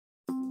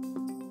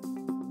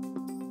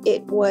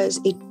It was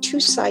a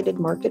two-sided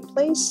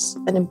marketplace,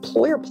 an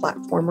employer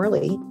platform,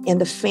 really,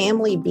 and the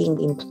family being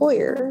the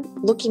employer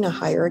looking to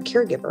hire a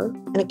caregiver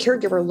and a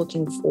caregiver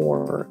looking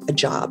for a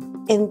job.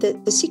 And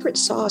the secret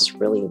sauce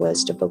really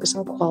was to focus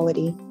on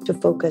quality, to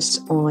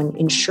focus on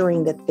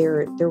ensuring that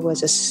there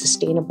was a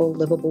sustainable,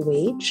 livable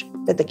wage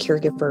that the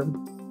caregiver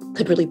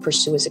could really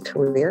pursue as a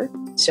career.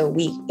 So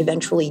we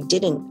eventually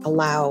didn't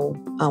allow,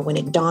 when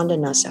it dawned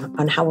on us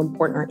on how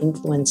important our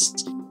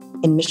influence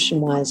and mission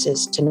was,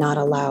 is to not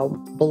allow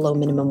below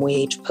minimum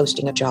wage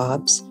posting of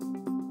jobs.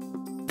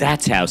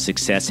 That's how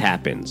success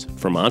happens.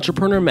 From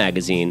Entrepreneur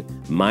Magazine,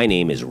 my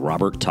name is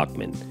Robert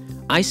Tuchman.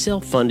 I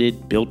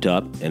self-funded, built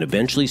up, and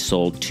eventually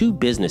sold 2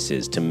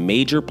 businesses to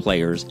major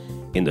players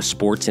in the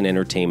sports and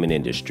entertainment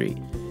industry.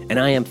 And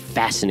I am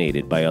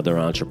fascinated by other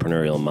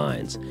entrepreneurial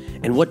minds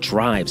and what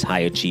drives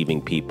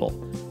high-achieving people.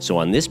 So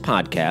on this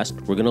podcast,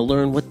 we're going to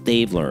learn what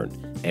they've learned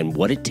and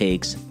what it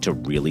takes to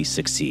really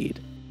succeed.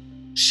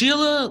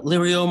 Sheila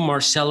Lirio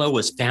Marcelo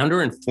was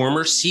founder and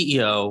former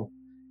CEO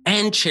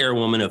and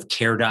chairwoman of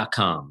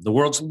Care.com, the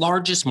world's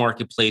largest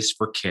marketplace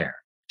for care.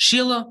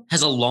 Sheila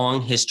has a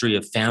long history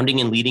of founding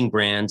and leading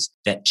brands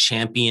that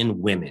champion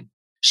women.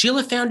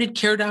 Sheila founded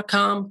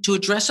Care.com to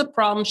address a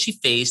problem she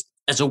faced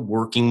as a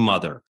working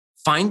mother,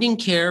 finding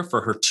care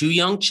for her 2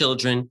 young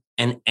children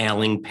and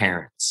ailing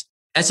parents.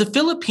 As a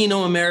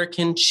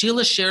Filipino-American,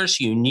 Sheila shares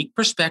a unique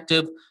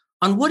perspective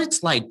on what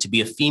it's like to be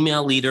a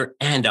female leader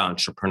and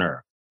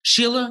entrepreneur.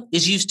 Sheila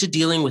is used to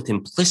dealing with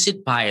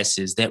implicit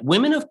biases that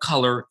women of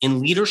color in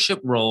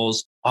leadership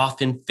roles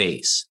often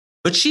face.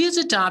 But she has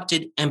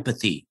adopted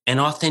empathy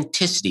and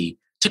authenticity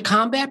to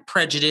combat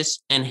prejudice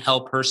and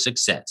help her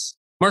success.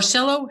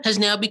 Marcelo has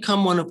now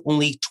become one of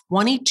only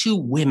 22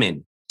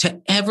 women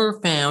to ever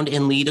found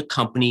and lead a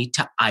company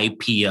to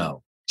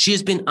IPO. She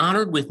has been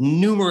honored with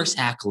numerous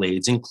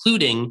accolades,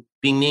 including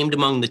being named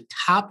among the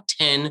top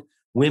 10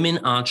 women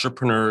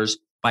entrepreneurs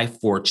by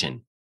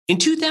Fortune. In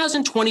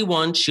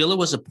 2021, Sheila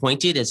was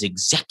appointed as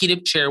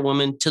executive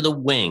chairwoman to The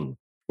Wing,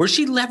 where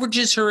she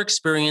leverages her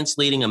experience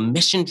leading a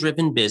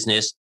mission-driven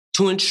business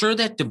to ensure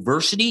that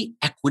diversity,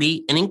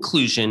 equity, and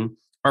inclusion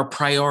are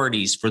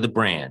priorities for the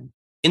brand.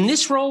 In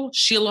this role,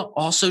 Sheila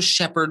also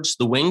shepherds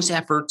The Wing's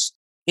efforts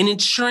in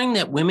ensuring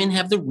that women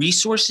have the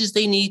resources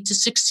they need to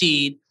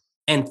succeed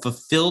and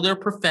fulfill their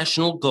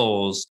professional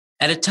goals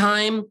at a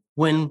time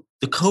when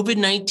the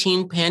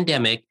COVID-19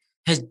 pandemic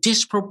has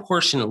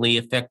disproportionately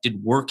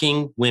affected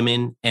working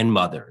women and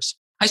mothers.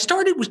 I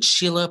started with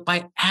Sheila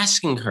by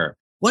asking her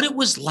what it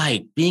was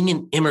like being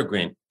an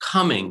immigrant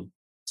coming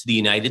to the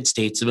United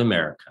States of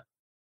America.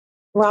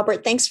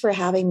 Robert, thanks for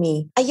having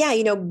me.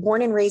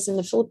 Born and raised in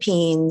the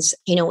Philippines,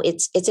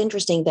 it's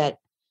interesting that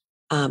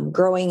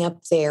growing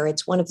up there,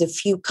 it's one of the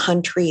few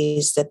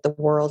countries that the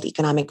World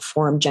Economic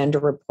Forum Gender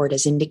Report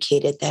has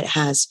indicated that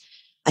has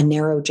a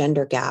narrow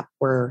gender gap,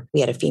 where we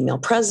had a female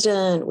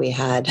president, we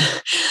had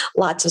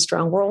lots of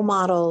strong role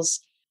models.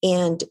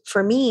 And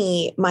for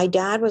me, my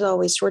dad was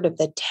always sort of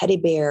the teddy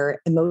bear,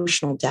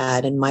 emotional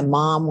dad, and my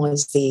mom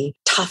was the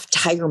tough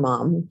tiger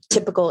mom,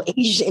 typical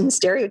Asian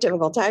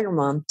stereotypical tiger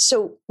mom.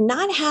 So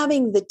not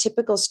having the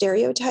typical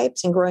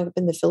stereotypes and growing up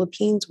in the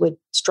Philippines with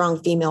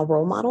strong female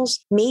role models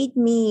made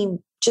me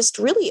just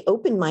really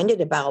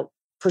open-minded about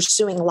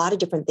pursuing a lot of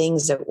different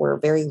things that were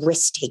very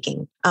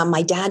risk-taking.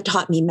 My dad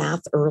taught me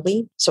math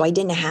early, so I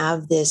didn't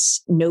have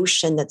this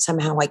notion that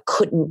somehow I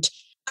couldn't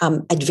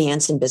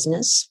advance in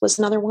business was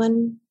another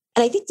one.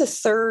 And I think the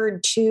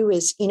third too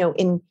is,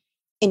 in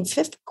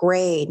 5th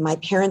grade, my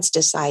parents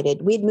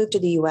decided, we had moved to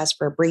the US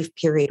for a brief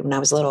period when I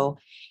was little,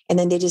 and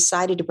then they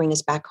decided to bring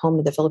us back home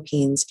to the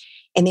Philippines.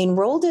 And they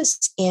enrolled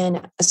us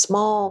in a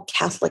small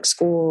Catholic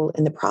school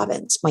in the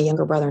province, my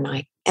younger brother and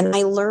I. And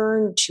I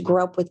learned to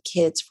grow up with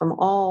kids from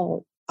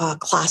all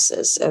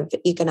classes of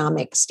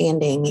economic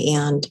standing.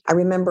 And I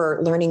remember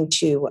learning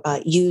to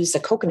use the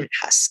coconut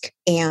husk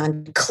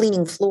and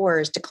cleaning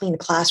floors to clean the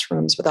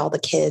classrooms with all the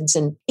kids.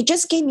 And it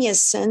just gave me a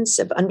sense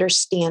of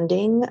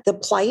understanding the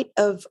plight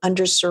of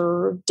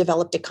underserved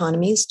developed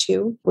economies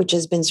too, which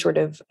has been sort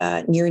of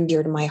near and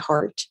dear to my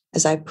heart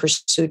as I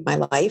pursued my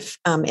life.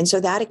 And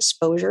so that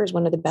exposure is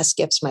one of the best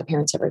gifts my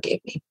parents ever gave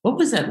me. What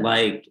was that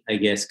like, I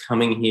guess,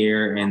 coming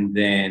here and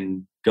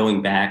then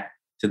going back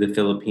to the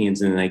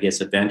Philippines and I guess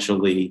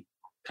eventually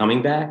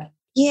coming back?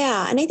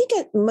 Yeah. And I think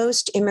at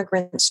most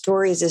immigrant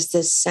stories is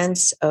this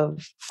sense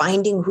of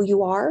finding who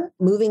you are.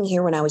 Moving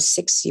here when I was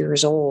 6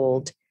 years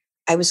old,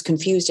 I was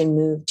confused and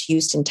moved to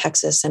Houston,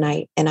 Texas. And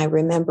I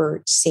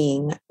remember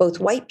seeing both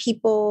white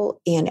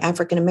people and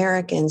African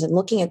Americans and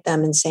looking at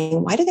them and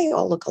saying, why do they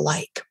all look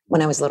alike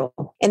when I was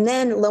little? And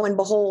then lo and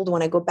behold,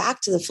 when I go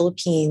back to the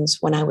Philippines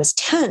when I was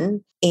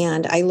 10,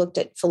 and I looked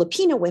at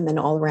Filipino women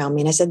all around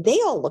me and I said, they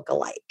all look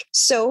alike.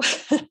 So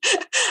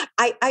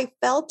I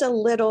felt a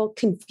little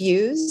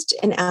confused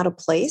and out of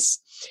place.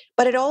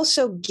 But it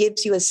also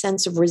gives you a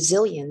sense of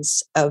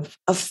resilience of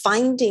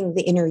finding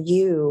the inner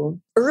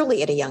you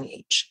early at a young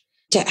age.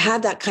 to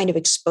have that kind of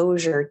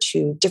exposure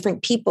to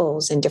different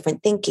peoples and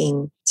different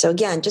thinking. So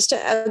again, just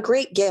a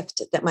great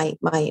gift that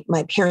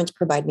my parents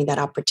provide me that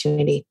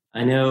opportunity.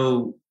 I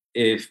know,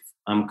 if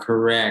I'm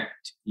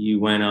correct, you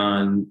went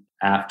on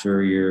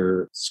after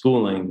your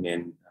schooling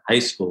in high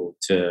school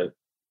to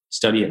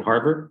study at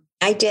Harvard.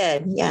 I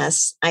did,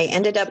 yes. I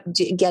ended up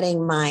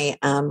getting my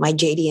my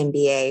JD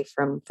MBA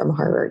from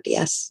Harvard.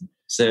 Yes.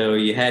 So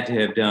you had to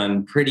have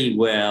done pretty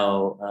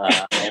well,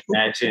 I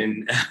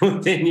imagine,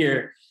 within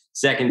your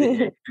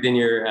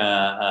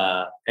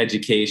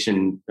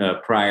education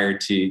prior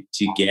to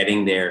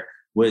getting there.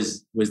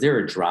 Was there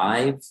a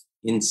drive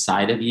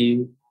inside of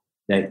you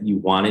that you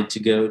wanted to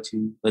go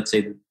to, let's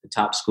say, the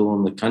top school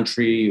in the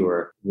country,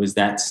 or was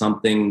that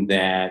something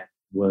that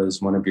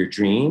was one of your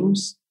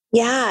dreams?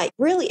 Yeah,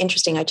 really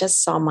interesting. I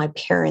just saw my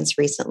parents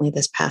recently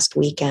this past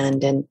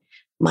weekend, and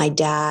my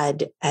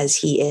dad, as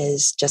he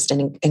is just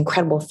an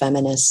incredible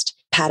feminist,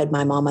 patted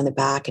my mom on the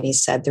back and he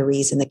said, the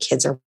reason the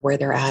kids are where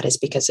they're at is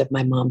because of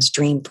my mom's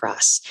dream for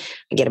us.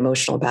 I get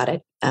emotional about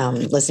it,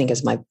 listening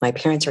because my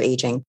parents are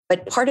aging.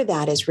 But part of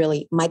that is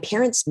really my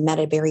parents met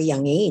at a very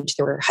young age.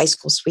 They were high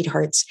school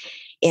sweethearts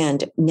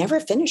and never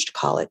finished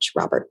college,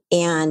 Robert,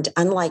 and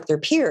unlike their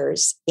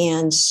peers.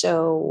 And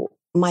so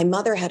my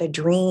mother had a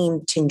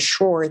dream to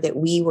ensure that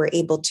we were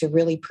able to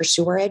really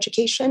pursue our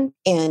education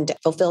and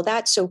fulfill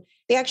that. So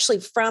they actually,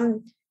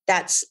 from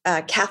that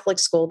Catholic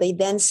school, they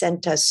then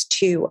sent us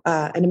to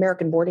an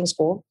American boarding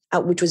school,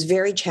 which was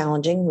very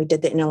challenging. We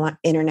did the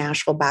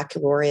international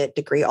baccalaureate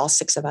degree, all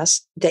six of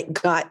us, that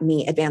got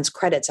me advanced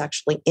credits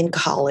actually in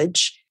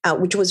college,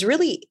 which was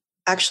really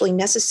actually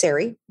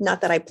necessary.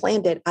 Not that I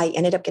planned it. I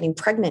ended up getting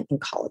pregnant in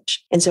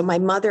college. And so my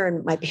mother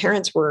and my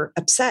parents were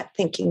upset,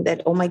 thinking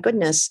that, oh my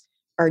goodness,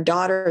 our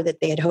daughter, that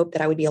they had hoped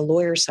that I would be a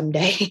lawyer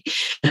someday.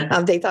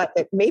 They thought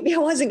that maybe I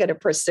wasn't going to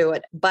pursue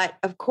it. But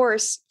of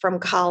course, from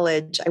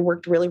college, I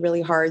worked really,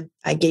 really hard.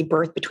 I gave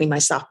birth between my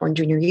sophomore and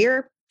junior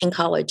year in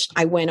college.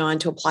 I went on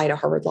to apply to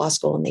Harvard Law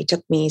School and they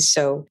took me.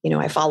 So,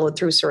 I followed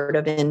through sort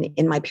of in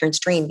my parents'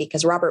 dream,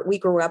 because Robert, we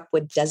grew up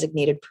with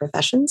designated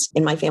professions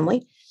in my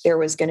family. There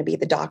was going to be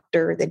the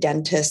doctor, the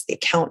dentist, the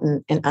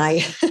accountant, and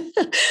I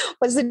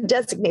was a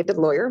designated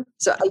lawyer.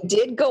 So I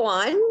did go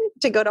on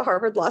to go to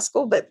Harvard Law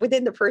School, but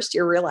within the first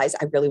year realized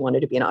I really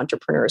wanted to be an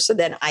entrepreneur. So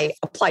then I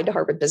applied to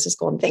Harvard Business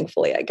School and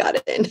thankfully I got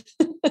it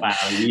in. Wow.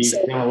 You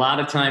spent a lot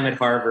of time at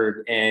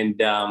Harvard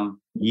and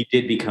you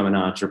did become an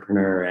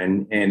entrepreneur.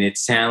 And it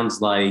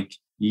sounds like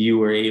you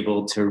were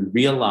able to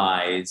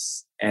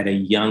realize at a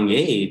young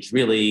age,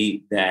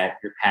 really, that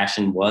your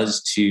passion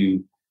was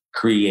to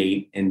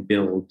create and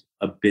build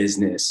a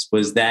business.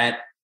 Was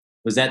that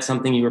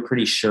something you were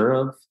pretty sure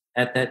of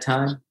at that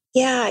time?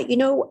 Yeah,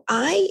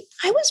 I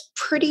was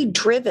pretty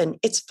driven.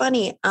 It's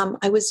funny.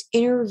 I was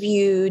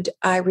interviewed,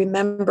 I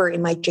remember,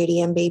 in my JD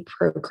MBA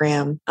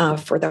program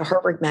for the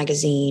Harvard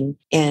magazine.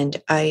 And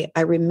I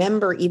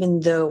remember, even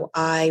though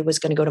I was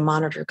going to go to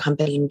Monitor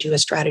Company and do a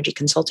strategy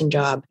consulting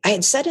job, I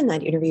had said in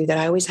that interview that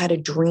I always had a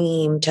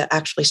dream to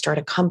actually start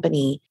a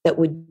company that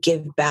would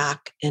give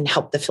back and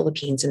help the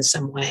Philippines in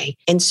some way.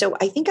 And so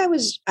I think I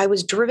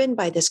was driven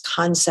by this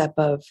concept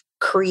of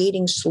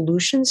creating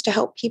solutions to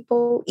help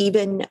people,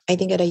 even I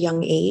think at a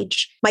young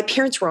age. My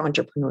parents were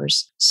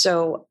entrepreneurs,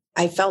 so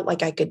I felt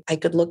like I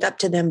could look up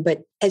to them.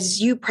 But as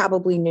you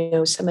probably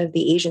know, some of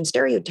the Asian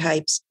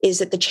stereotypes is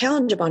that the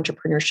challenge of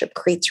entrepreneurship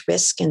creates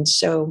risk. And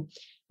so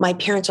my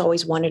parents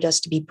always wanted us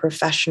to be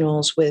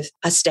professionals with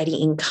a steady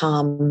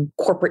income,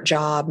 corporate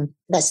job.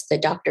 That's the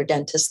doctor,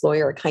 dentist,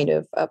 lawyer kind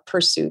of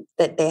pursuit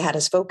that they had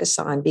us focus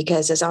on,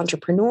 because as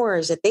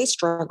entrepreneurs, that they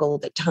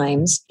struggled at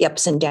times, the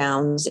ups and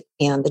downs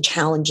and the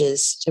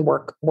challenges to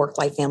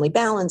work-life family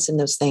balance and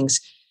those things.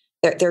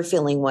 Their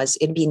feeling was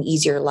it'd be an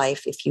easier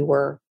life if you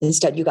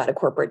got a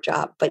corporate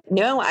job. But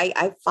no,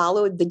 I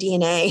followed the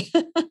DNA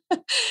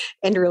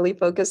and really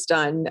focused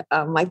on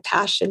my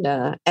passion.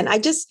 And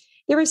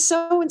they were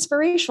so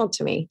inspirational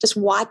to me, just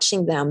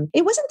watching them.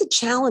 It wasn't the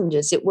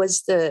challenges. It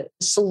was the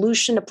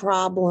solution to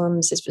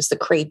problems. It was the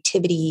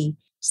creativity,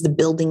 it was the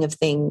building of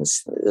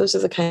things. Those are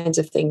the kinds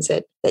of things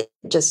that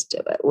just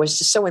was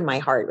just so in my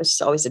heart. It was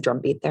always a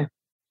drumbeat there.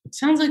 It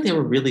sounds like they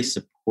were really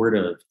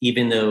supportive,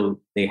 even though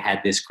they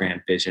had this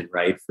grand vision,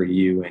 right, for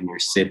you and your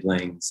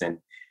siblings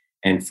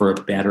and for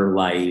a better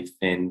life.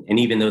 And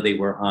even though they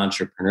were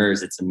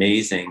entrepreneurs, it's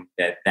amazing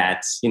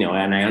that's, and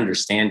I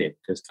understand it,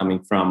 because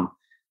coming from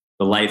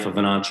the life of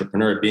an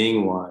entrepreneur,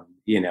 being one,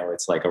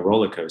 it's like a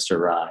roller coaster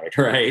ride,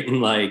 right?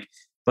 And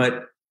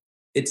but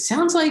it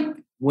sounds like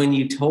when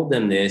you told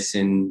them this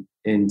and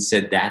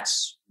said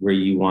that's where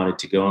you wanted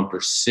to go and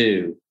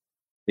pursue,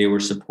 they were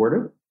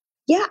supportive.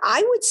 Yeah,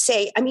 I would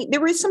say,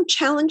 there were some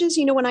challenges,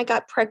 when I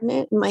got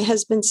pregnant, and my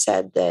husband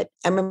said that,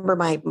 I remember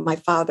my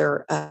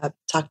father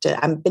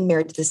I've been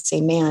married to the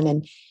same man,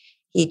 and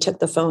he took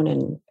the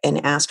phone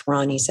and asked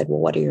Ron, he said, well,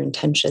 what are your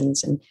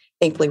intentions? And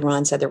thankfully,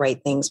 Ron said the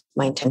right things.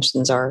 My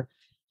intentions are,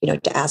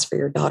 to ask for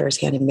your daughter's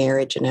hand in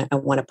marriage. And I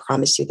want to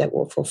promise you that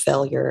we'll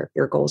fulfill your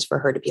goals for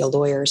her to be a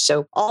lawyer.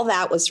 So all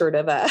that was sort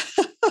of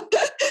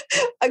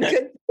a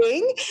good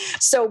thing.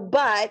 So,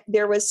 but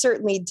there was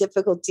certainly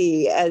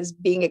difficulty as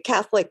being a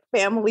Catholic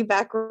family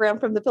background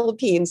from the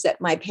Philippines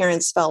that my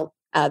parents felt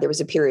there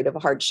was a period of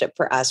hardship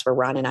for us where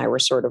Ron and I were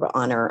sort of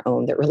on our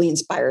own that really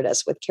inspired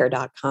us with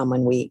care.com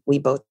when we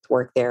both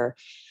worked there.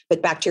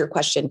 But back to your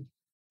question,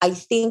 I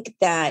think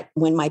that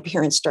when my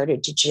parents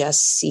started to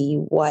just see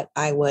what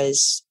I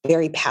was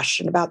very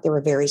passionate about, they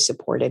were very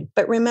supportive.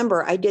 But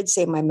remember, I did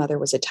say my mother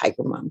was a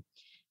tiger mom.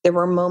 There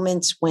were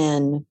moments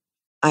when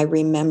I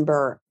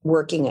remember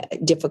working a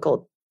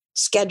difficult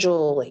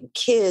schedule and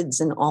kids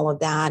and all of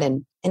that.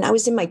 And I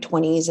was in my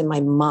 20s and my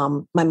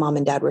mom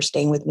and dad were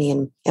staying with me.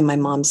 And my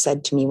mom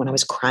said to me when I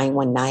was crying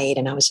one night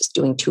and I was just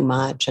doing too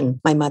much. And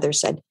my mother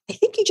said, I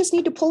think you just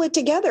need to pull it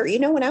together. You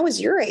know, when I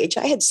was your age,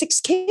 I had 6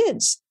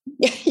 kids.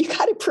 You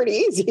got it pretty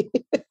easy.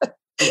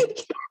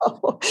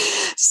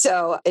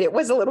 So it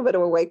was a little bit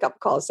of a wake up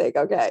call saying,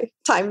 okay,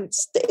 time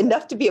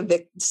enough to be a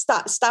victim,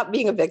 stop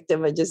being a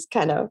victim and just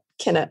kind of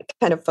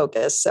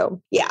focus.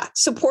 So yeah,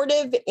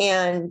 supportive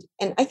and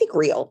I think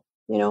real.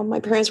 You know, my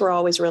parents were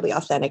always really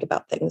authentic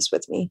about things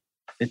with me.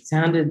 It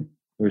sounded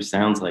or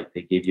sounds like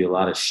they gave you a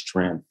lot of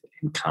strength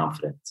and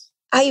confidence.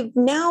 I've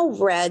now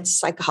read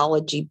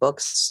psychology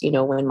books, you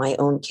know, when my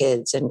own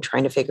kids and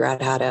trying to figure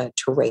out how to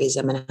raise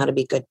them and how to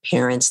be good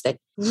parents. That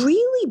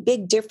really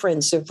big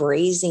difference of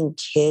raising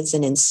kids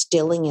and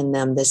instilling in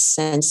them this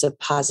sense of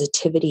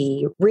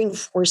positivity,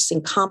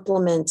 reinforcing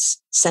compliments,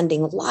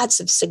 sending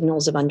lots of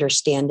signals of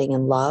understanding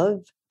and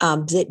love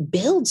that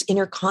builds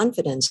inner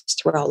confidence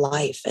throughout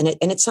life. And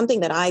it's something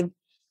that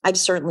I've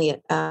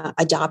certainly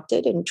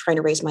adopted in trying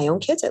to raise my own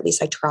kids. At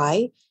least I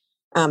try.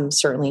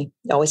 Certainly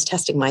always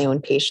testing my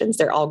own patience.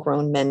 They're all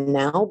grown men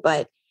now,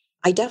 but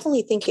I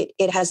definitely think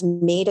it has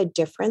made a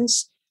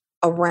difference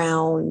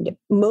around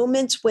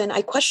moments when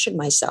I question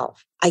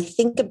myself. I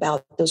think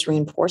about those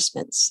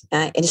reinforcements,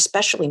 and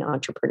especially in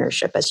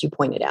entrepreneurship, as you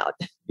pointed out.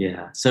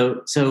 Yeah.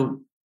 So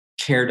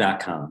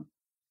care.com.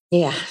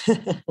 Yeah.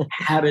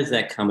 How does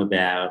that come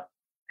about?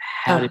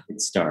 How did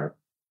it start?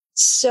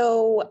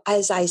 So,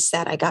 as I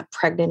said, I got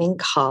pregnant in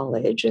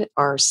college.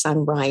 Our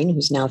son, Brian,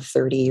 who's now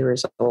 30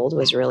 years old,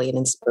 was really an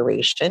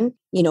inspiration.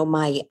 You know,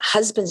 my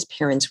husband's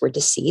parents were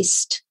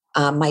deceased.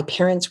 My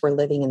parents were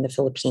living in the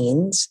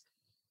Philippines,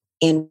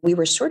 and we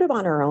were sort of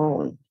on our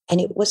own. And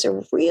it was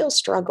a real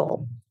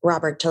struggle,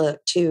 Robert,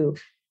 to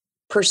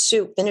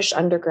finish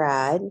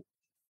undergrad,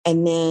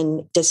 and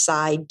then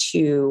decide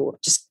to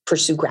just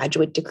pursue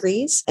graduate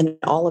degrees and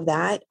all of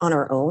that on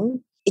our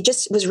own. It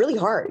just was really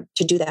hard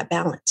to do that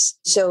balance.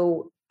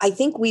 So I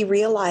think we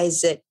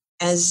realized that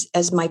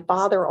as my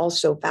father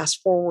also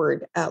fast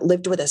forward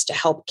lived with us to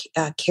help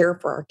care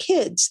for our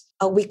kids,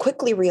 we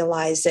quickly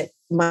realized that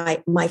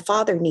my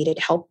father needed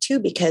help too,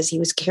 because he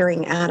was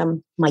carrying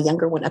Adam, my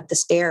younger one, up the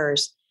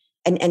stairs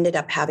and ended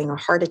up having a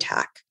heart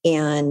attack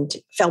and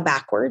fell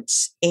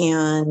backwards.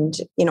 And,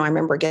 you know, I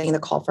remember getting the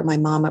call from my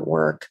mom at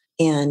work,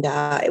 and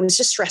it was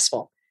just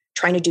stressful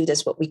trying to do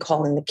this, what we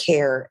call in the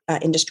care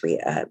industry,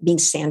 being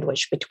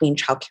sandwiched between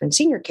childcare and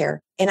senior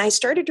care. And I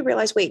started to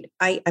realize, wait,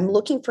 I'm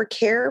looking for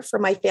care for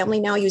my family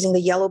now using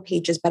the Yellow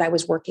Pages, but I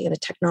was working at a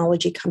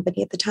technology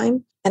company at the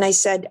time. And I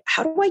said,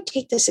 how do I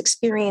take this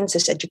experience,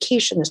 this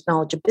education, this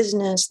knowledge of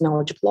business,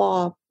 knowledge of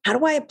law? How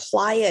do I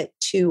apply it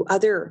to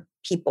other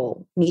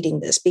people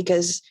needing this?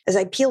 Because as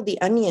I peeled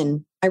the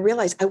onion, I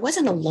realized I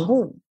wasn't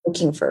alone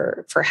looking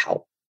for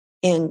help.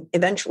 And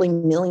eventually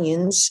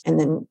millions. And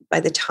then by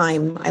the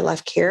time I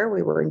left care,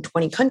 we were in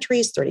 20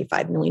 countries,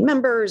 35 million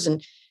members.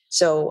 And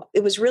so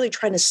it was really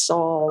trying to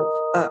solve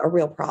a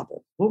real problem.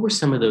 What were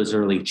some of those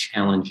early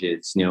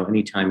challenges? You know,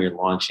 anytime you're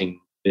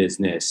launching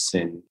business,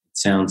 and it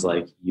sounds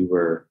like you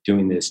were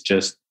doing this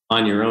just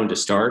on your own to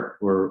start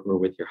or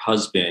with your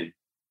husband,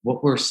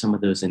 what were some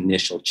of those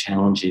initial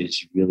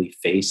challenges you really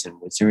faced?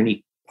 And was there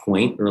any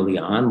point early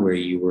on where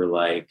you were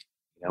like,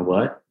 you know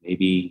what,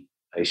 maybe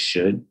I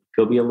should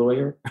go be a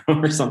lawyer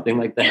or something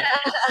like that?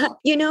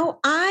 You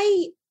know,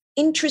 I,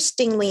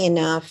 interestingly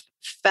enough,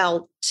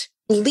 felt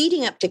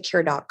leading up to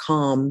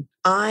care.com,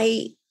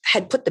 I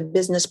had put the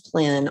business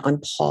plan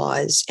on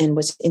pause and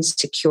was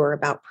insecure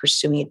about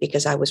pursuing it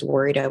because I was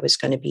worried I was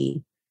going to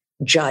be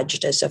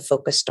judged as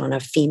focused on a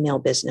female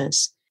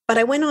business. But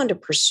I went on to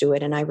pursue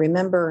it. And I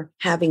remember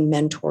having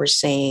mentors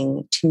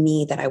saying to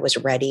me that I was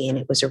ready and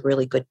it was a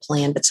really good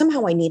plan. But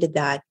somehow I needed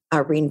that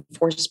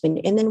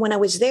reinforcement. And then when I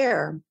was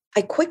there,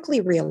 I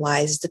quickly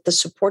realized that the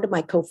support of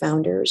my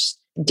co-founders,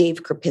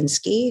 Dave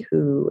Krupinski,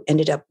 who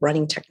ended up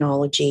running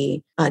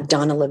technology,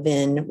 Donna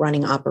Levin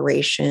running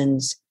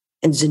operations,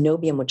 and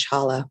Zenobia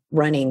Muchala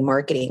running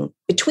marketing,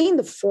 between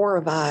the 4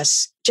 of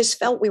us, just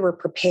felt we were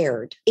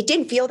prepared. It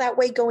didn't feel that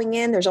way going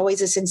in. There's always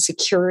this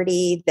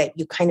insecurity that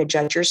you kind of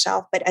judge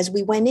yourself. But as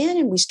we went in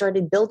and we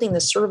started building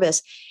the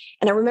service,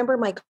 and I remember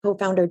my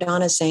co-founder,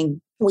 Donna,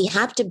 saying, we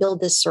have to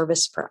build this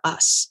service for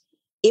us.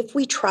 If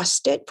we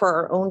trust it for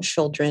our own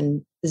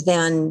children,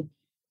 then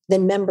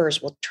then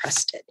members will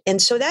trust it.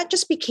 And so that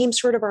just became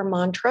sort of our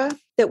mantra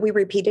that we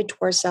repeated to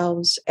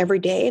ourselves every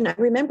day. And I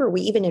remember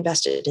we even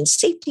invested in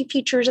safety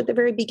features at the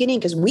very beginning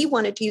because we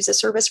wanted to use the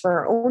service for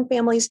our own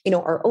families,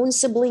 our own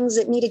siblings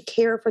that needed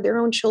care for their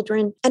own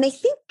children. And I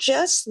think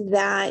just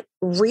that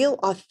real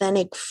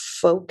authentic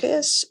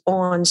focus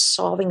on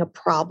solving a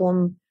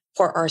problem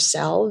for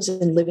ourselves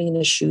and living in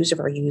the shoes of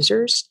our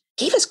users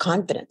gave us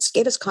confidence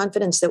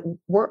that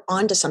we're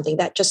onto something.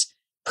 That just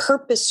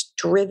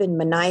purpose-driven,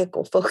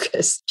 maniacal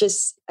focus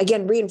just,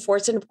 again,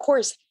 reinforced. And of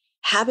course,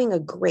 having a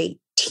great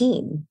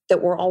team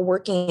that we're all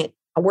working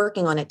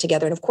on it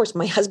together. And of course,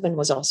 my husband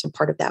was also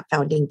part of that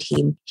founding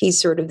team. He's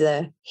sort of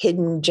the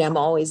hidden gem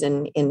always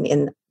in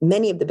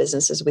many of the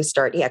businesses we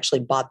start. He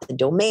actually bought the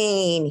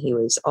domain. He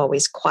was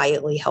always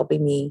quietly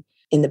helping me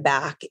in the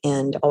back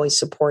and always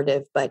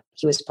supportive, but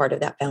he was part of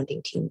that founding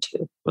team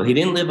too. Well, he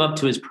didn't live up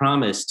to his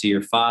promise to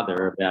your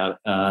father about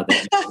that.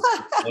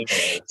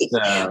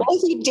 Well,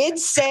 he did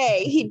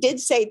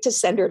say to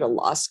send her to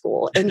law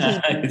school, and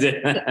he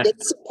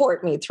did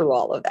support me through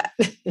all of that.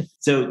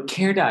 So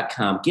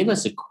Care.com, give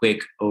us a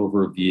quick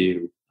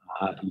overview.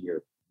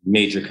 Your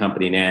major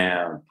company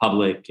now,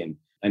 public, and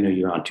I know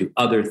you're on to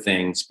other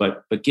things,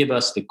 but give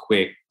us the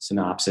quick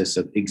synopsis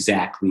of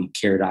exactly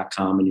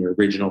Care.com and your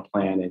original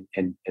plan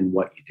and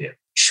what you did.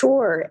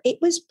 Sure. It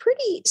was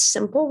pretty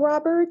simple,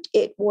 Robert.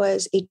 It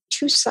was a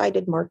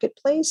two-sided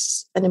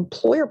marketplace, an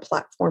employer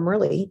platform,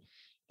 really,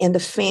 and the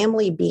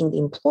family being the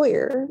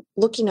employer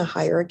looking to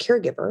hire a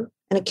caregiver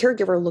and a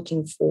caregiver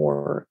looking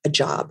for a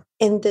job.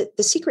 And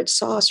the secret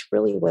sauce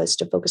really was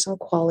to focus on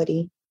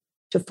quality,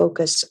 to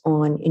focus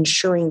on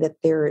ensuring that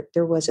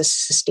there was a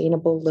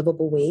sustainable,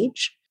 livable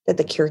wage that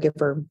the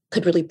caregiver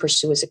could really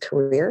pursue as a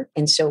career.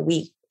 And so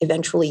we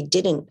eventually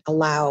didn't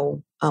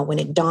allow, when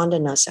it dawned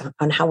on us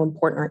on how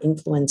important our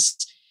influence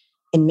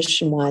and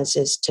mission was,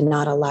 is to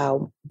not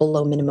allow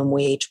below minimum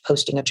wage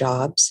posting of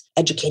jobs,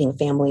 educating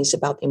families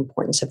about the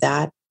importance of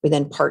that. We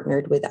then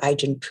partnered with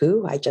Ai-jen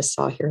Poo, I just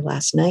saw here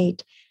last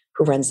night,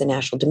 who runs the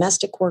National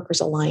Domestic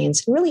Workers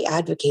Alliance, and really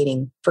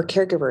advocating for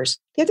caregivers.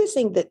 The other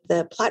thing that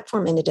the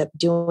platform ended up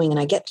doing, and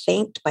I get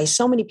thanked by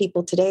so many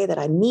people today that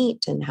I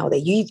meet and how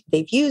they've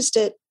used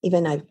it,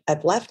 even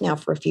I've left now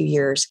for a few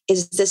years,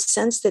 is this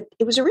sense that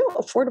it was a real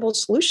affordable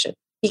solution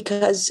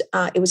because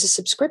it was a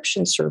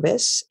subscription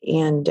service,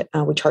 and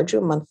we charge you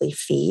a monthly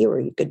fee, or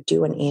you could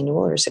do an annual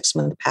or a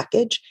 6-month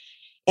package.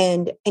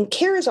 And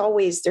care is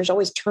always, there's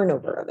always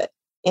turnover of it.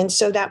 And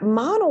so that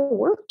model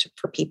worked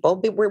for people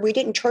where we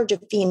didn't charge a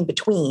fee in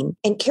between.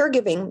 And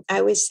caregiving, I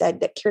always said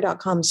that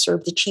Care.com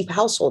served the chief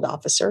household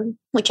officer,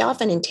 which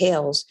often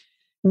entails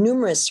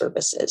numerous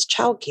services,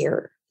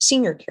 childcare,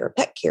 senior care,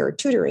 pet care,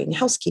 tutoring,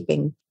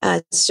 housekeeping.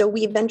 So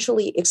we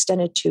eventually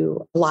extended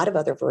to a lot of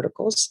other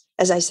verticals.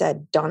 As I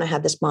said, Donna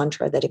had this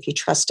mantra that if you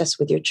trust us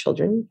with your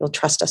children, you'll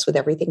trust us with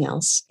everything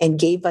else,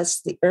 and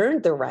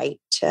earned the right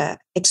to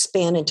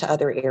expand into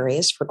other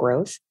areas for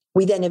growth.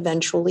 We then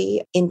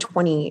eventually, in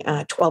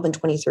 2012 and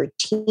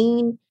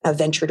 2013,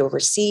 ventured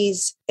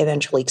overseas,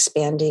 eventually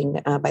expanding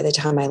by the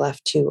time I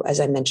left to, as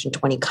I mentioned,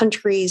 20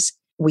 countries.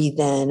 We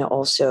then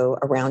also,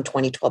 around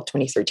 2012,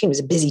 2013, it was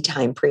a busy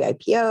time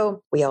pre-IPO.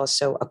 We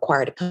also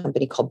acquired a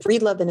company called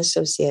Breedlove and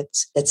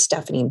Associates that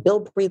Stephanie and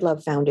Bill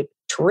Breedlove founded,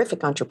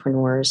 terrific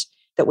entrepreneurs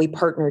that we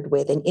partnered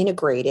with and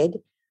integrated,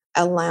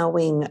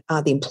 allowing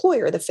the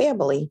employer, the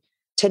family,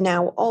 to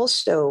now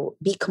also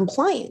be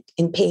compliant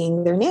in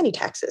paying their nanny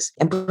taxes,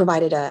 and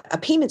provided a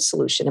payment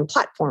solution and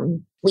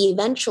platform. We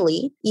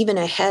eventually, even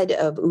ahead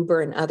of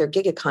Uber and other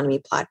gig economy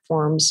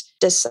platforms,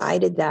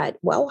 decided that,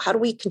 well, how do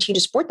we continue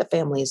to support the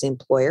family as the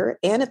employer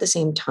and at the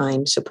same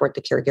time support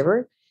the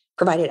caregiver?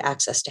 Provided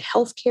access to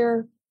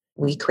healthcare.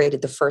 We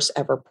created the first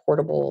ever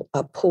portable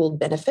pooled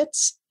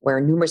benefits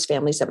where numerous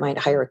families that might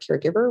hire a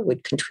caregiver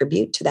would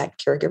contribute to that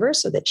caregiver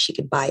so that she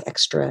could buy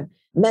extra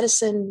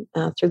medicine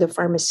through the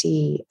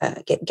pharmacy,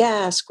 get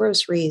gas,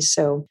 groceries.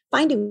 So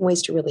finding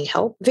ways to really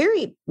help.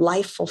 Very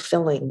life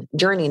fulfilling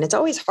journey. And it's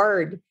always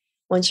hard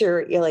once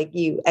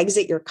you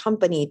exit your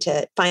company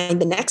to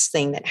find the next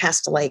thing that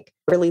has to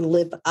really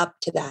live up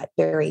to that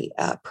very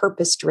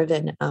purpose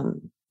driven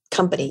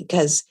company.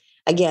 Because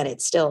again,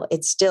 it's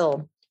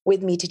still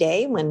with me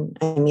today when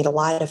I meet a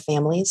lot of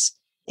families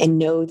and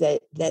know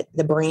that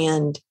the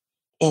brand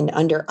and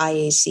under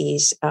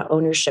IAC's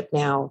ownership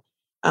now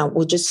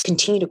will just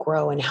continue to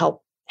grow and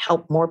help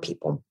more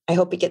people. I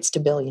hope it gets to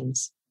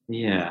billions.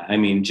 Yeah, I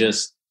mean,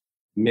 just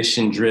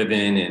mission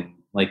driven, and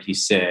like you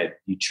said,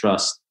 you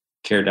trust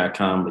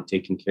Care.com with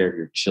taking care of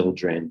your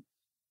children.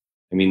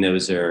 I mean,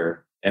 those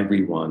are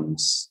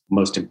everyone's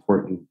most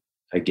important,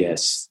 I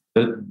guess.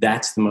 But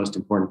that's the most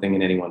important thing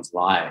in anyone's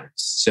lives.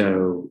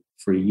 So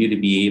for you to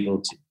be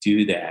able to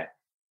do that,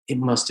 it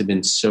must have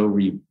been so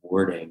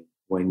rewarding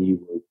when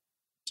you would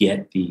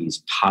get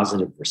these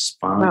positive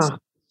responses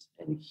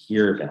and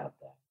hear about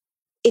that.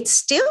 It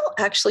still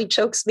actually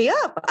chokes me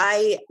up.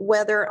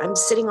 Whether I'm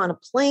sitting on a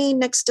plane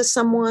next to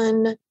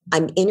someone,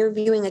 I'm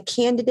interviewing a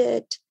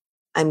candidate,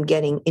 I'm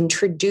getting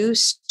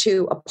introduced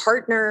to a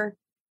partner,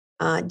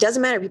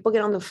 Doesn't matter. People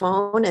get on the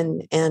phone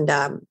and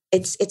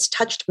it's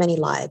touched many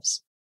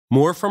lives.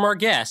 More from our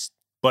guest,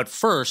 but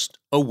first,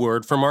 a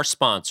word from our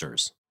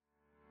sponsors.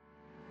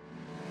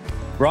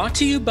 Brought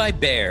to you by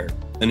Baird,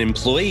 an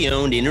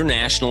employee-owned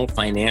international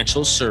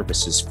financial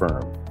services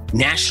firm.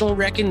 National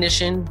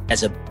recognition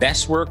as a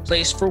best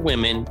workplace for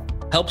women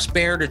helps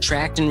Baird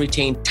attract and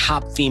retain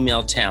top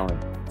female talent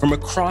from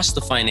across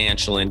the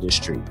financial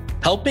industry,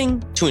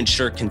 helping to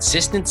ensure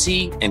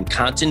consistency and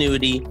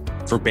continuity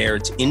for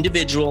Baird's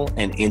individual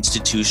and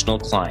institutional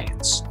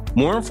clients.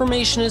 More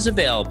information is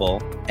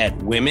available at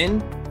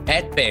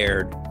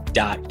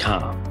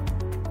womenatbaird.com.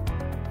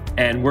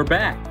 And we're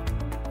back.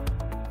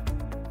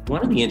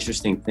 One of the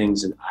interesting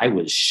things that I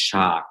was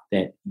shocked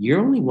that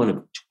you're only one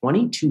of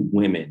 22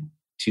 women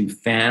to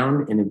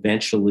found and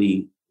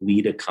eventually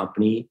lead a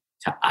company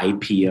to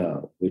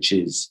IPO, which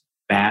is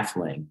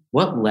baffling.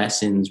 What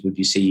lessons would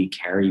you say you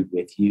carry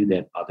with you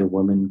that other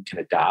women can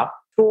adopt?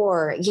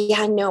 Sure.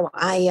 Yeah, no,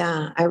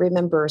 I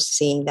remember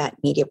seeing that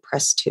media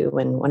press too.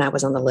 And when I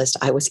was on the list,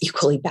 I was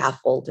equally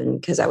baffled and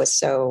because I was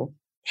so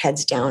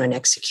heads down on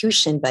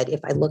execution. But if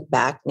I look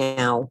back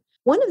now,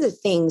 one of the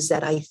things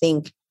that I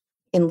think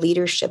in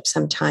leadership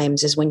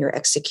sometimes is when you're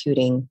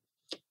executing,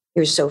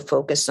 you're so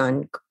focused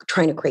on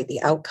trying to create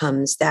the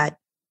outcomes that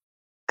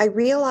I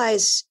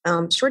realized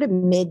sort of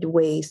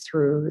midway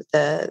through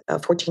the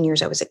 14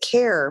 years I was at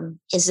CARE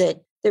is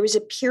that there was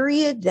a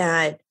period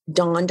that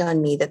dawned on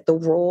me that the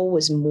role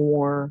was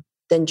more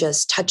than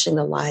just touching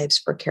the lives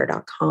for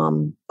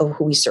care.com of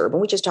who we serve. And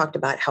we just talked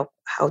about how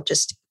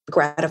just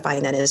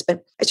gratifying that is.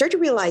 But I started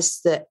to realize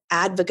the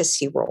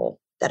advocacy role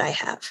that I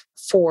have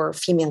for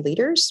female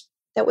leaders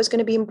that was going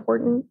to be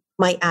important,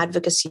 my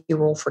advocacy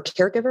role for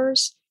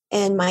caregivers,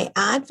 and my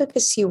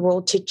advocacy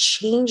role to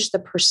change the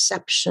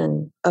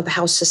perception of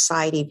how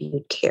society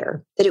viewed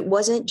care. That it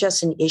wasn't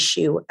just an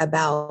issue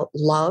about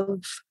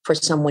love for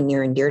someone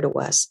near and dear to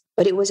us,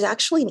 but it was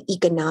actually an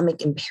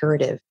economic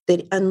imperative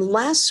that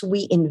unless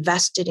we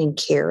invested in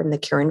care and the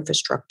care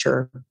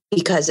infrastructure,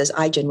 because as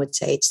Ijen would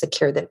say, it's the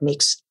care that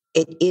makes,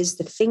 it is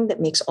the thing that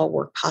makes all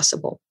work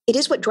possible. It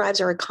is what drives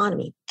our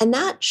economy. And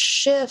that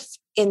shift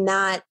in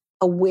that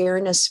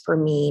awareness for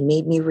me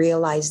made me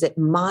realize that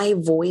my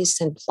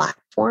voice and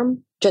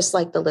platform, just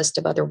like the list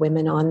of other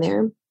women on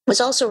there, was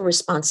also a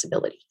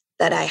responsibility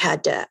that I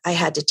had to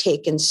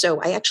take. And so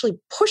I actually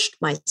pushed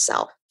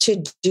myself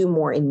to do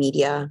more in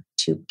media,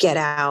 to get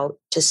out,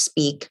 to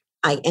speak.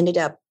 I ended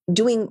up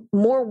doing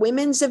more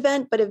women's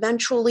event, but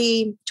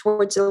eventually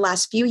towards the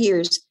last few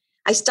years,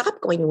 I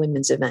stopped going to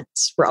women's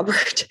events,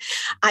 Robert.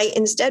 I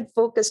instead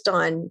focused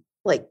on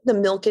like the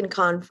Milken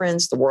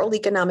Conference, the World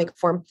Economic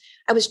Forum.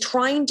 I was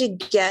trying to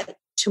get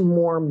to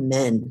more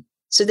men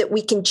so that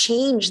we can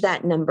change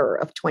that number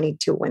of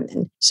 22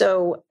 women.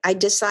 So I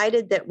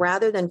decided that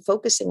rather than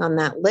focusing on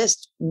that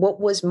list, what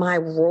was my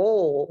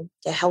role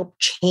to help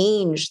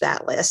change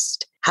that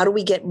list? How do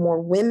we get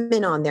more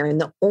women on there? And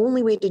the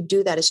only way to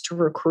do that is to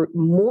recruit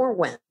more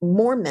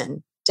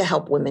men to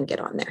help women get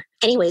on there.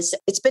 Anyways,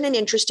 it's been an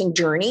interesting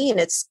journey and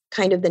it's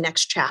kind of the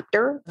next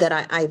chapter that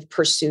I've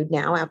pursued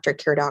now after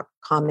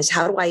care.com is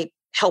how do I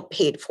help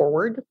pay it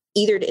forward,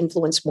 either to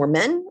influence more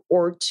men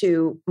or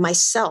to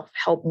myself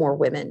help more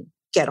women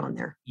get on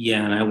there.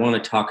 Yeah, and I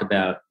want to talk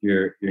about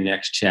your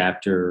next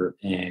chapter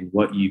and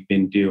what you've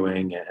been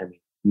doing and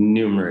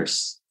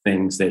numerous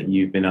things that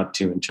you've been up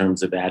to in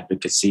terms of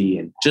advocacy.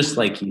 And just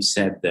like you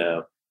said,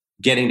 though,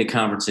 getting to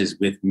conferences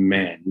with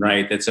men,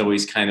 right? That's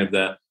always kind of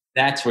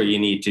that's where you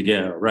need to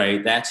go,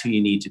 right? That's who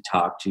you need to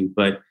talk to.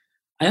 But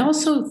I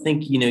also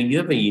think, you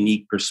have a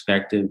unique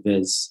perspective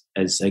as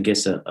I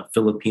guess, a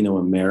Filipino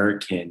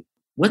American.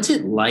 What's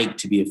it like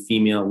to be a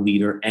female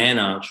leader and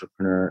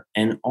entrepreneur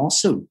and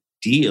also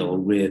deal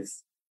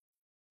with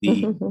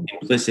the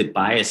implicit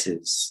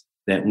biases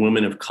that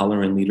women of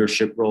color in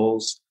leadership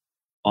roles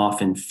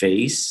often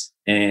face?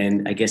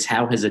 And I guess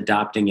how has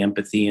adopting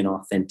empathy and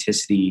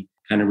authenticity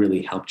kind of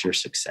really helped your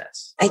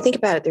success? I think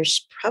about it,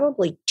 there's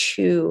probably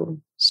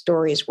two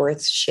stories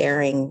worth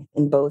sharing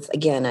in both.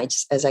 Again,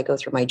 as I go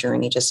through my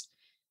journey, just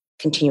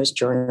continuous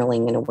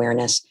journaling and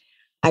awareness.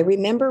 I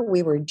remember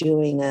we were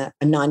doing a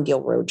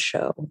non-deal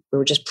roadshow. We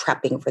were just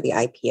prepping for the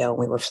IPO.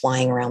 We were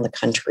flying around the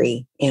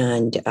country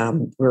and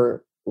we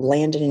were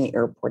landed in an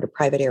airport, a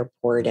private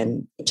airport,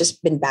 and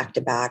just been back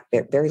to back,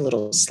 very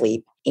little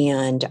sleep.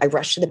 And I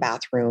rushed to the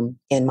bathroom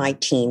and my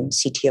team,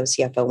 CTO,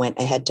 CFO, went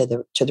ahead to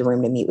the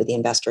room to meet with the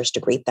investors to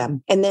greet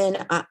them. And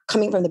then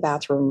coming from the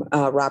bathroom,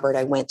 Robert,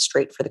 I went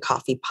straight for the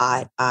coffee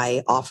pot.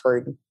 I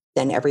offered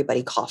then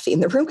everybody coffee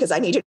in the room because I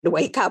needed to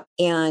wake up.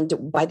 And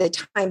by the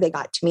time they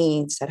got to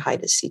me, said hi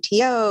to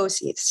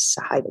CTO,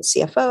 hi to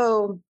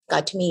CFO,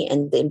 got to me.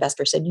 And the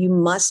investor said, "You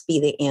must be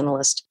the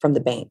analyst from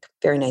the bank.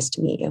 Very nice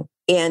to meet you."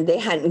 And they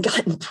hadn't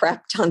gotten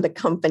prepped on the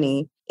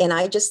company. And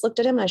I just looked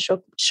at him and I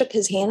shook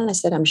his hand and I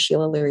said, "I'm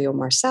Sheila Lirio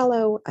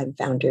Marcello. I'm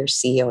founder,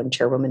 CEO, and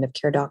chairwoman of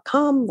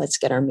care.com. Let's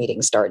get our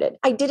meeting started."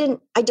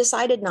 I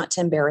decided not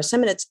to embarrass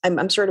him. And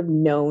I'm sort of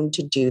known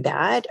to do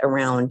that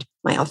around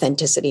my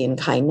authenticity and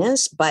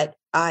kindness, but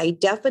I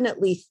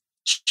definitely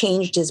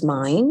changed his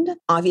mind,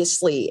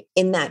 obviously,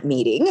 in that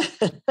meeting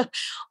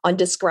on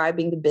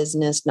describing the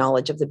business,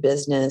 knowledge of the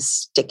business,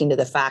 sticking to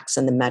the facts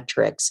and the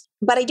metrics.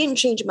 But I didn't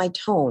change my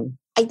tone.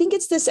 I think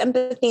it's this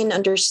empathy and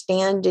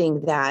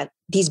understanding that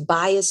these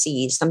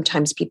biases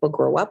sometimes people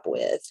grow up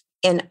with.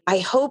 And I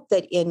hope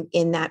that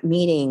in that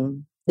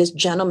meeting, this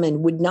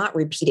gentleman would not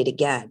repeat it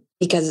again,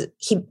 because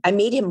I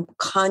made him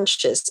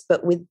conscious,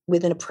 but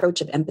with an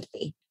approach of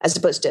empathy, as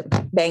opposed to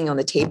banging on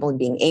the table and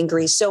being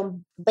angry. So,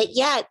 but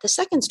yet the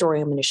second story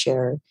I'm going to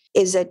share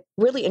is that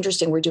really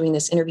interesting. We're doing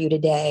this interview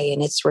today,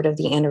 and it's sort of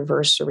the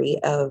anniversary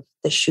of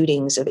the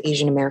shootings of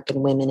Asian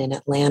American women in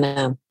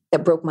Atlanta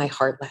that broke my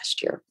heart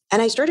last year.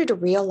 And I started to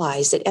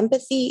realize that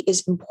empathy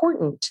is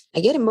important.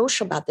 I get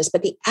emotional about this,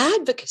 but the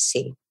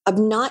advocacy of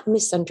not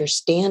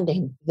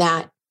misunderstanding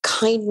that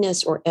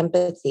kindness or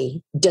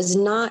empathy does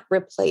not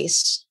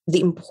replace the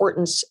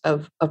importance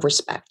of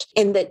respect.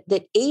 And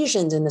that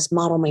Asians in this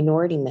model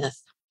minority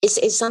myth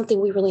is something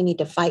we really need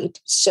to fight.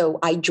 So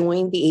I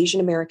joined the Asian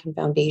American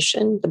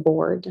Foundation, the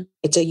board.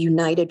 It's a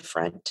united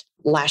front.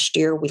 Last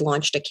year, we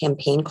launched a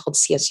campaign called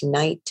CS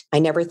Unite. I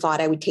never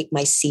thought I would take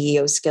my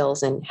CEO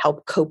skills and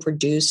help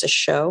co-produce a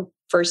show,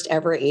 first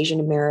ever Asian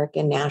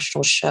American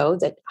national show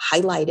that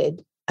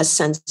highlighted a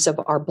sense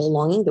of our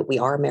belonging, that we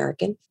are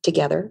American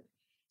together.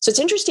 So it's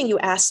interesting you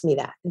asked me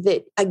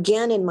that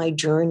again, in my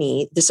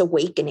journey, this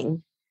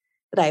awakening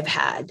that I've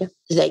had,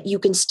 that you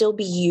can still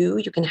be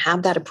you can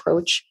have that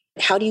approach.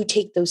 How do you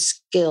take those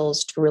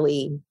skills to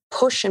really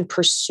push and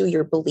pursue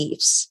your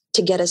beliefs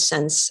to get a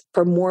sense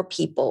for more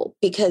people?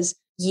 Because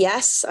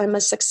yes, I'm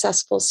a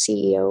successful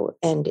CEO,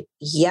 and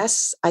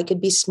yes, I could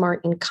be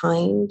smart and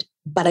kind,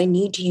 but I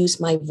need to use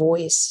my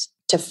voice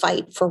to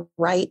fight for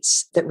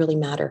rights that really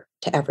matter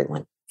to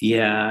everyone.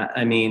 Yeah,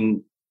 I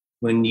mean,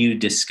 when you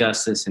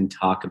discuss this and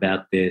talk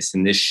about this,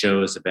 and this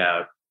show is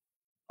about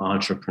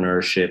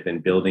entrepreneurship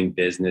and building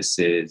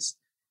businesses,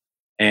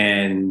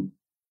 and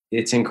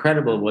it's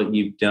incredible what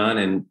you've done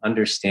and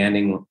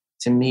understanding.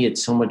 To me,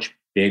 it's so much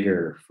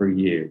bigger for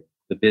you.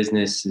 The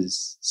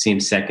businesses seem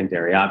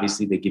secondary.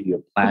 Obviously, they give you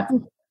a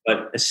platform,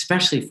 but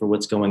especially for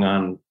what's going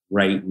on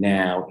right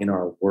now in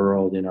our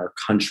world, in our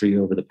country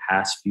over the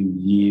past few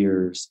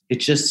years, it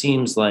just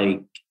seems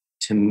like,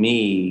 to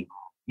me,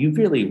 you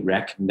really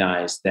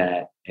recognize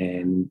that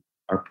and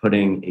are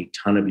putting a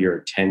ton of your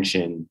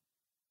attention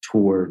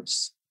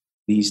towards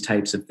these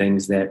types of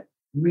things that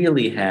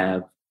really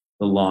have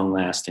the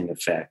long-lasting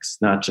effects,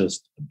 not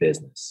just a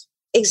business.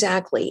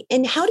 Exactly.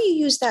 And how do you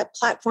use that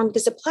platform?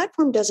 Because the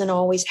platform doesn't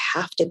always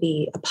have to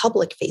be a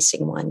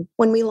public-facing one.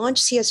 When we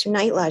launched CS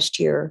Unite last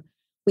year,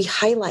 we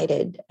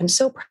highlighted, I'm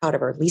so proud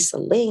of her, Lisa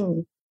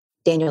Ling,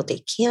 Daniel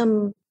Day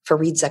Kim,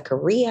 Fareed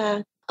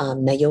Zakaria,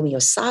 Naomi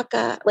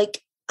Osaka,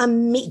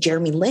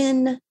 Jeremy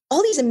Lin,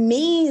 all these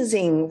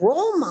amazing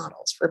role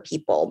models for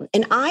people.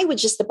 And I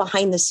was just the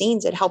behind the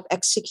scenes that helped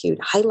execute,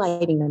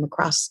 highlighting them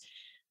across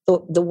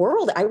the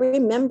world. I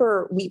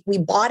remember we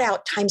bought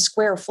out Times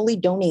Square, fully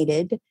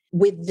donated,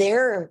 with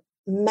their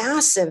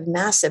massive,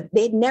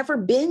 they'd never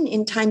been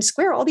in Times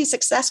Square, all these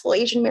successful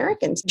Asian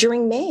Americans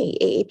during May,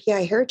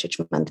 AAPI Heritage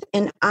Month.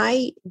 And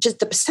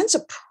the sense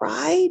of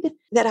pride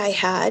that I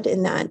had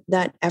in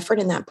that effort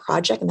and that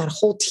project and that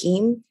whole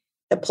team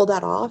that pulled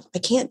that off, I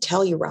can't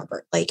tell you,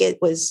 Robert.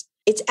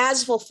 It's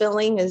as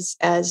fulfilling as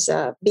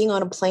being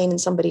on a plane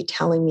and somebody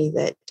telling me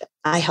that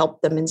I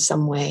helped them in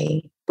some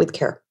way with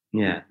care.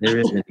 Yeah, there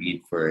is a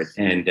need for it.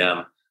 And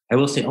I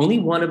will say only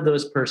one of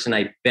those person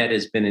I bet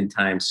has been in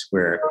Times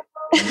Square.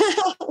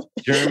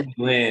 Jeremy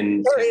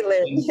Lin.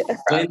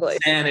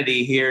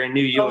 Linsanity here in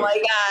New York. Oh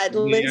my God,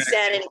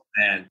 Linsanity.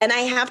 And I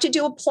have to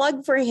do a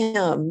plug for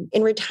him.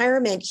 In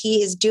retirement,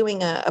 he is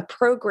doing a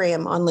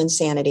program on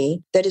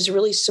Linsanity that is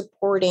really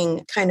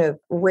supporting kind of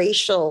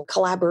racial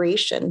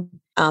collaboration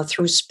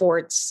through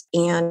sports,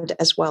 and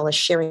as well as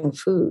sharing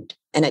food.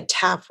 And at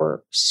TAF,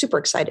 we're super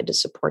excited to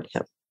support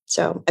him.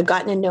 So I've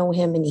gotten to know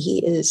him, and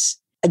he is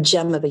a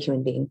gem of a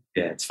human being.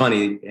 Yeah, it's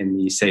funny. And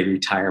you say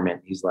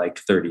retirement, he's like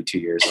 32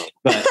 years old.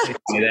 But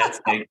that's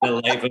like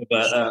the life of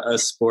a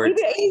sport.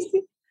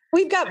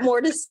 We've got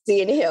more to see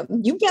in him.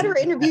 You better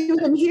interview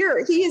him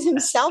here. He is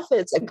himself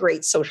is a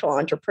great social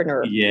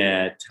entrepreneur.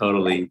 Yeah,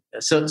 totally.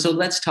 So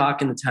let's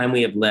talk in the time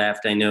we have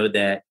left. I know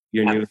that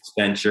your newest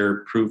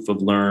venture, Proof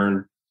of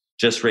Learn,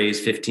 just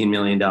raised $15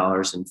 million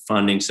in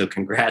funding. So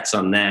congrats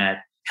on that.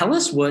 Tell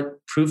us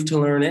what Proof to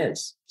Learn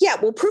is. Yeah,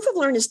 well, Proof of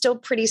Learn is still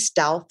pretty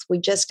stealth. We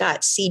just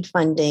got seed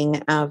funding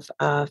of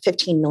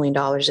 $15 million,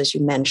 as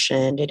you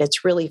mentioned, and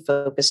it's really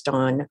focused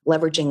on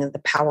leveraging the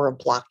power of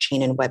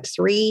blockchain and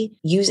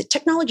Web3.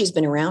 Technology has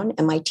been around.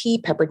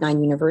 MIT,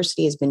 Pepperdine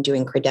University has been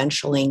doing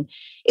credentialing.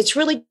 It's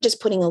really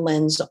just putting a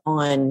lens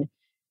on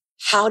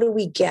how do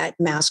we get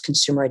mass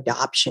consumer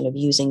adoption of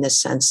using this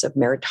sense of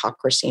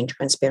meritocracy and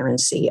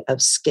transparency of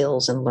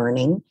skills and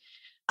learning,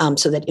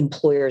 so that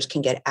employers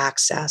can get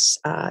access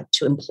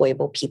to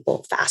employable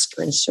people faster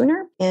and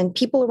sooner. and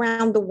people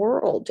around the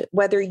world,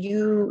 whether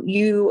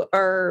you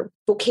are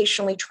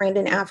vocationally trained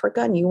in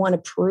Africa and you want to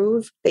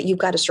prove that you've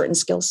got a certain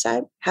skill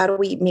set, how do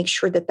we make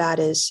sure that that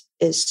is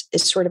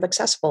sort of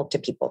accessible to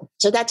people?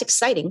 So that's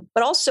exciting.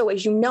 But also,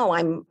 as you know,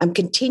 I'm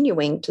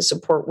continuing to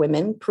support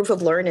women. Proof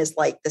of Learn is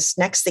like this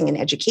next thing in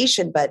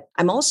education, but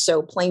I'm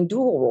also playing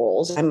dual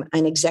roles. I'm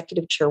an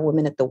executive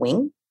chairwoman at the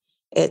Wing.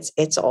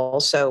 It's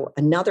also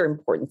another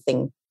important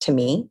thing to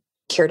me.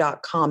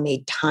 Care.com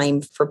made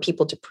time for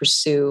people to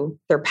pursue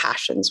their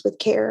passions with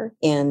care,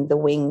 and the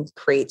Wing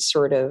creates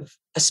sort of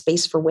a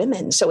space for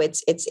women. So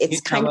it's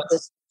kind of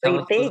this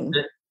great thing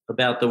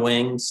about the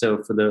Wing.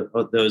 So for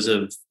those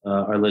of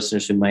our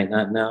listeners who might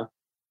not know.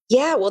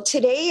 Yeah, well,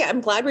 today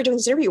I'm glad we're doing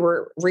this interview.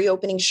 We're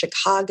reopening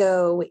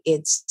Chicago.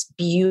 It's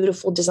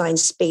beautiful design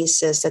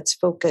spaces that's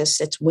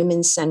focused. It's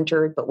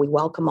women-centered, but we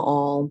welcome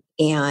all.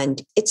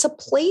 And it's a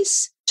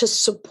place to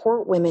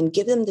support women,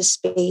 give them the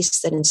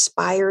space that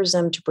inspires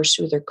them to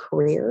pursue their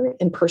career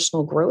and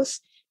personal growth,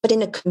 but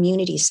in a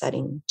community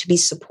setting to be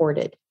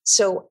supported.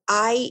 So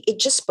it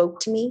just spoke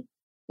to me.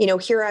 You know,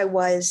 here I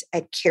was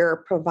at Care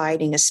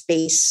providing a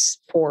space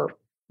for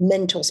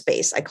mental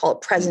space. I call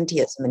it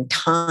presenteeism and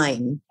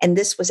time. And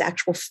this was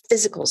actual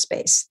physical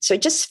space. So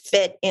it just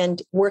fit,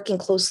 and working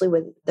closely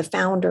with the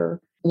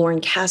founder, Lauren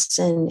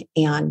Casson,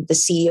 and the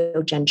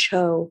CEO, Jen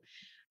Cho.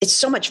 It's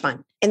so much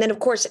fun. And then, of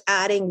course,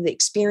 adding the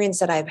experience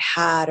that I've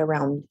had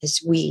around, as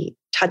we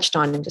touched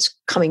on and just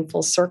coming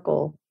full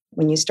circle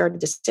when you started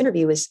this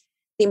interview, is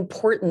the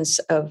importance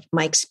of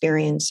my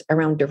experience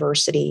around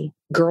diversity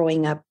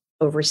growing up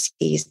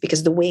overseas,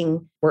 because the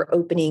Wing, we're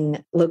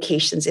opening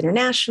locations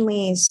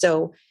internationally.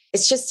 So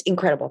it's just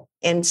incredible.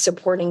 And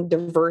supporting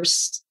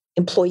diverse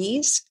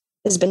employees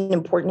has been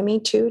important to me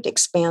too, to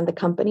expand the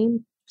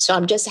company. So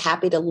I'm just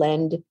happy to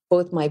lend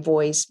both my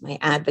voice, my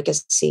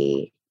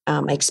advocacy,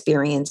 my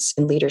experience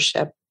in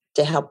leadership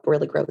to help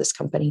really grow this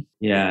company.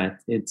 Yeah,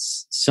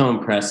 it's so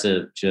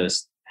impressive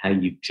just how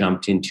you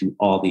jumped into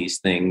all these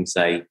things.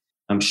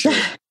 I'm sure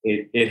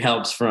it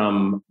helps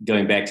from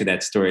going back to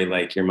that story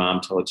like your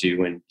mom told you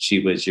when she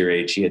was your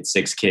age. She had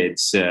 6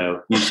 kids. So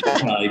you should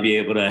probably be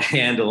able to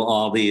handle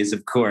all these,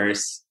 of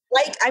course.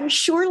 Like, I'm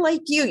sure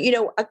like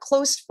you, a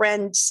close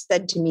friend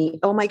said to me,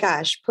 oh my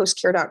gosh,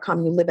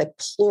 postcare.com, you live a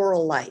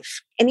plural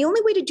life. And the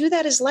only way to do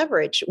that is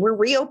leverage. We're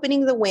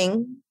reopening the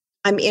Wing.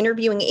 I'm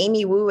interviewing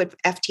Amy Wu at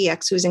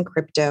FTX, who's in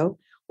crypto.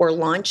 We're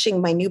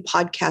launching my new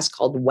podcast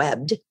called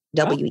Webbed,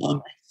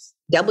 WEB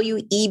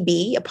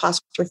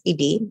apostrophe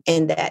D,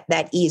 and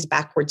that E is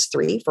backwards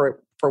 3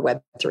 for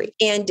Web3.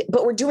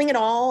 But we're doing it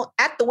all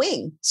at the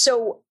Wing.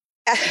 So,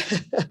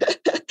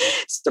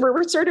 so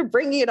we're sort of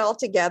bringing it all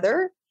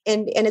together.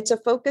 And it's a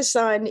focus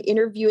on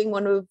interviewing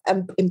one of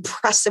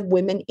impressive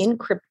women in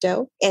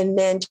crypto. And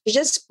then to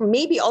just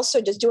maybe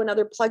also just do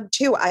another plug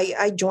too.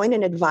 I joined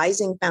an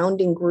advising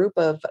founding group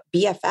of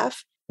BFF,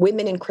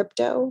 Women in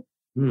Crypto.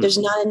 There's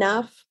not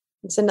enough.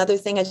 It's another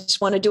thing I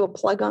just want to do a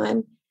plug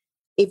on.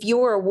 If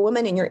you are a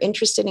woman and you're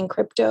interested in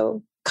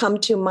crypto, come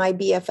to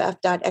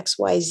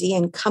mybff.xyz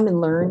and come and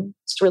learn.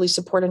 It's really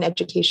support and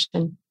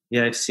education.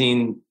 Yeah, I've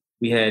seen,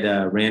 we had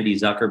Randy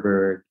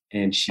Zuckerberg,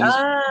 and she's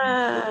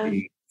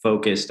really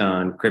focused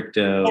on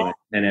crypto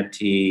and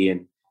NFT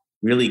and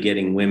really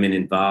getting women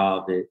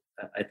involved.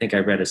 I think I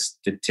read a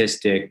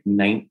statistic,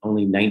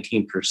 only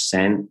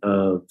 19%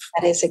 of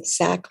that is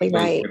exactly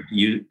right.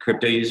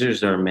 Crypto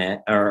users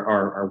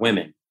are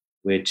women,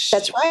 which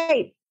that's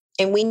right.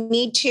 And we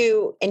need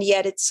to, and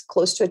yet it's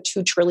close to a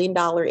 $2 trillion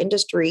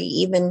industry,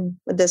 even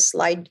with this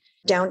slight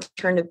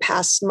downturn of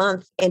past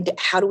month. And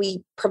how do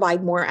we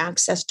provide more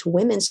access to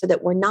women so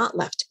that we're not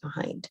left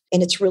behind?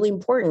 And it's really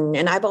important.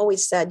 And I've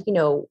always said,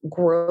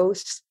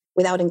 growth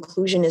without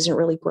inclusion isn't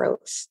really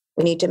growth.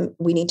 We need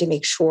to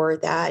make sure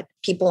that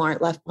people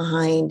aren't left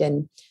behind.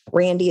 And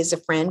Randy is a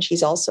friend.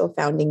 She's also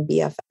founding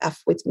BFF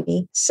with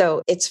me.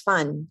 So it's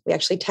fun. We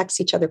actually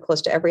text each other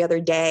close to every other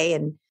day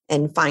and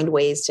find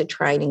ways to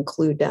try and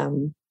include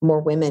more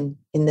women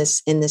in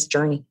this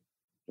journey.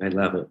 I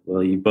love it.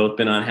 Well, you've both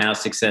been on How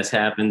Success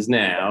Happens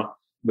Now,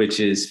 which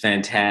is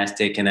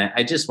fantastic. And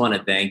I just want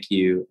to thank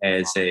you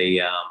as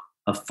a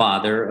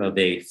father of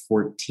a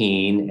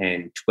 14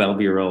 and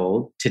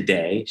 12-year-old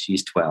today.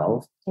 She's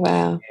 12.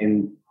 Wow.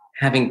 And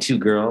having 2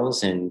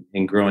 girls and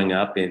growing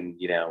up in,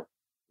 the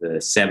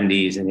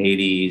 70s and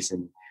 80s,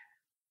 and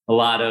a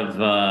lot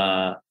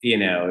of,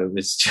 it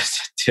was just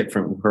a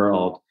different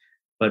world.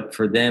 But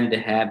for them to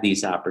have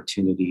these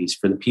opportunities,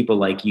 for the people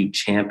like you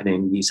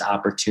championing these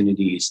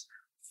opportunities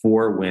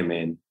for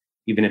women,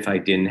 even if I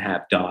didn't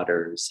have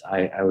daughters,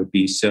 I would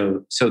be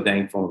so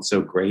thankful and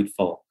so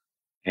grateful.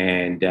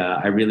 And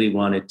I really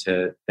wanted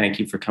to thank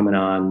you for coming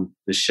on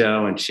the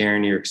show and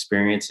sharing your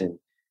experience, and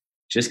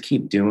just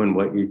keep doing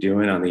what you're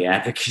doing on the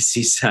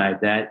advocacy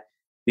side. That, at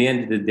the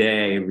end of the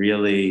day,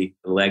 really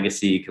the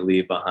legacy you can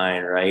leave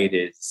behind, right,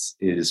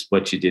 is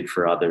what you did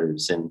for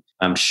others. And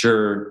I'm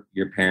sure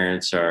your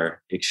parents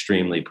are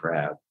extremely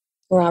proud.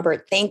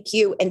 Robert, thank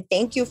you. And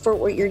thank you for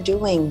what you're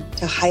doing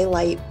to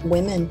highlight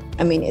women.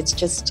 I mean, it's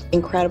just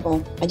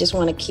incredible. I just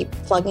want to keep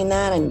plugging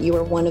that. And you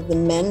are one of the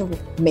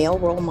male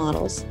role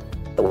models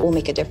that will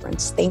make a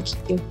difference.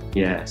 Thank you.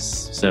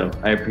 Yes. So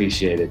I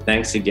appreciate it.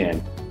 Thanks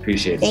again.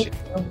 Appreciate it.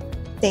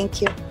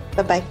 Thank you.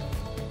 Bye-bye.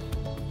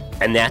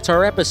 And that's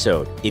our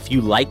episode. If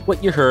you like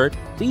what you heard,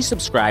 please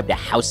subscribe to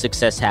How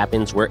Success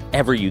Happens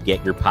wherever you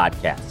get your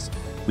podcasts.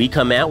 We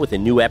come out with a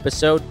new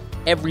episode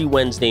every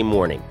Wednesday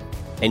morning,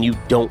 and you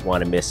don't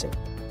want to miss it.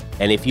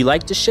 And if you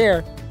like to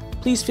share,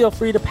 please feel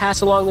free to pass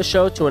along the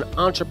show to an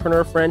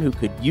entrepreneur friend who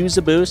could use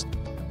a boost,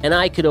 and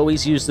I could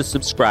always use the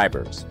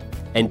subscribers.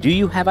 And do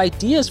you have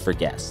ideas for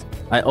guests?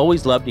 I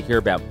always love to hear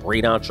about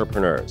great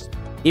entrepreneurs.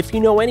 If you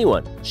know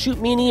anyone,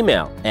 shoot me an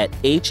email at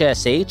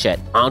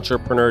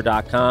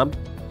hsh@entrepreneur.com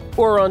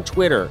or on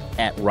Twitter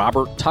at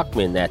Robert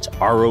Tuchman, that's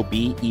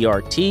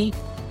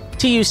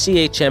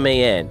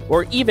RobertTuchman,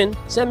 or even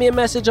send me a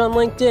message on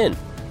LinkedIn.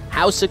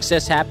 How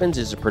Success Happens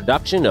is a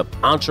production of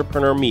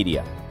Entrepreneur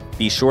Media.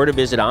 Be sure to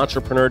visit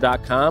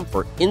entrepreneur.com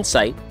for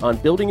insight on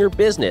building your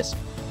business,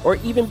 or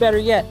even better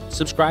yet,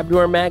 subscribe to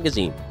our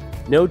magazine.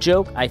 No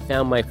joke, I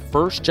found my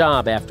first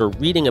job after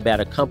reading about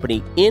a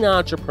company in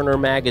Entrepreneur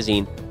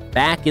Magazine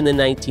back in the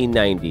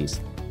 1990s.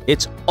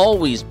 It's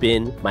always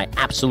been my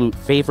absolute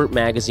favorite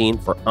magazine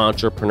for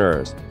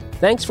entrepreneurs.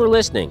 Thanks for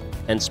listening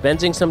and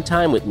spending some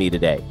time with me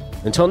today.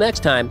 Until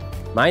next time,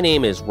 my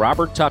name is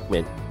Robert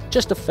Tuchman,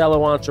 just a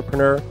fellow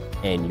entrepreneur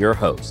and your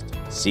host.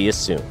 See you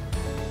soon.